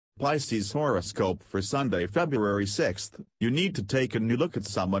Pisces horoscope for Sunday, February 6th. You need to take a new look at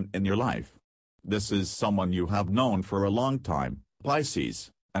someone in your life. This is someone you have known for a long time,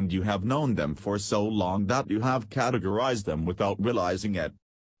 Pisces, and you have known them for so long that you have categorized them without realizing it.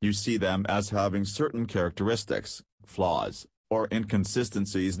 You see them as having certain characteristics, flaws, or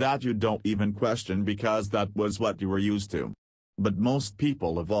inconsistencies that you don't even question because that was what you were used to. But most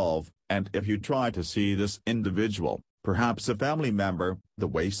people evolve, and if you try to see this individual, perhaps a family member, the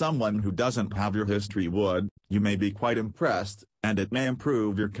way someone who doesn't have your history would, you may be quite impressed, and it may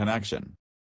improve your connection.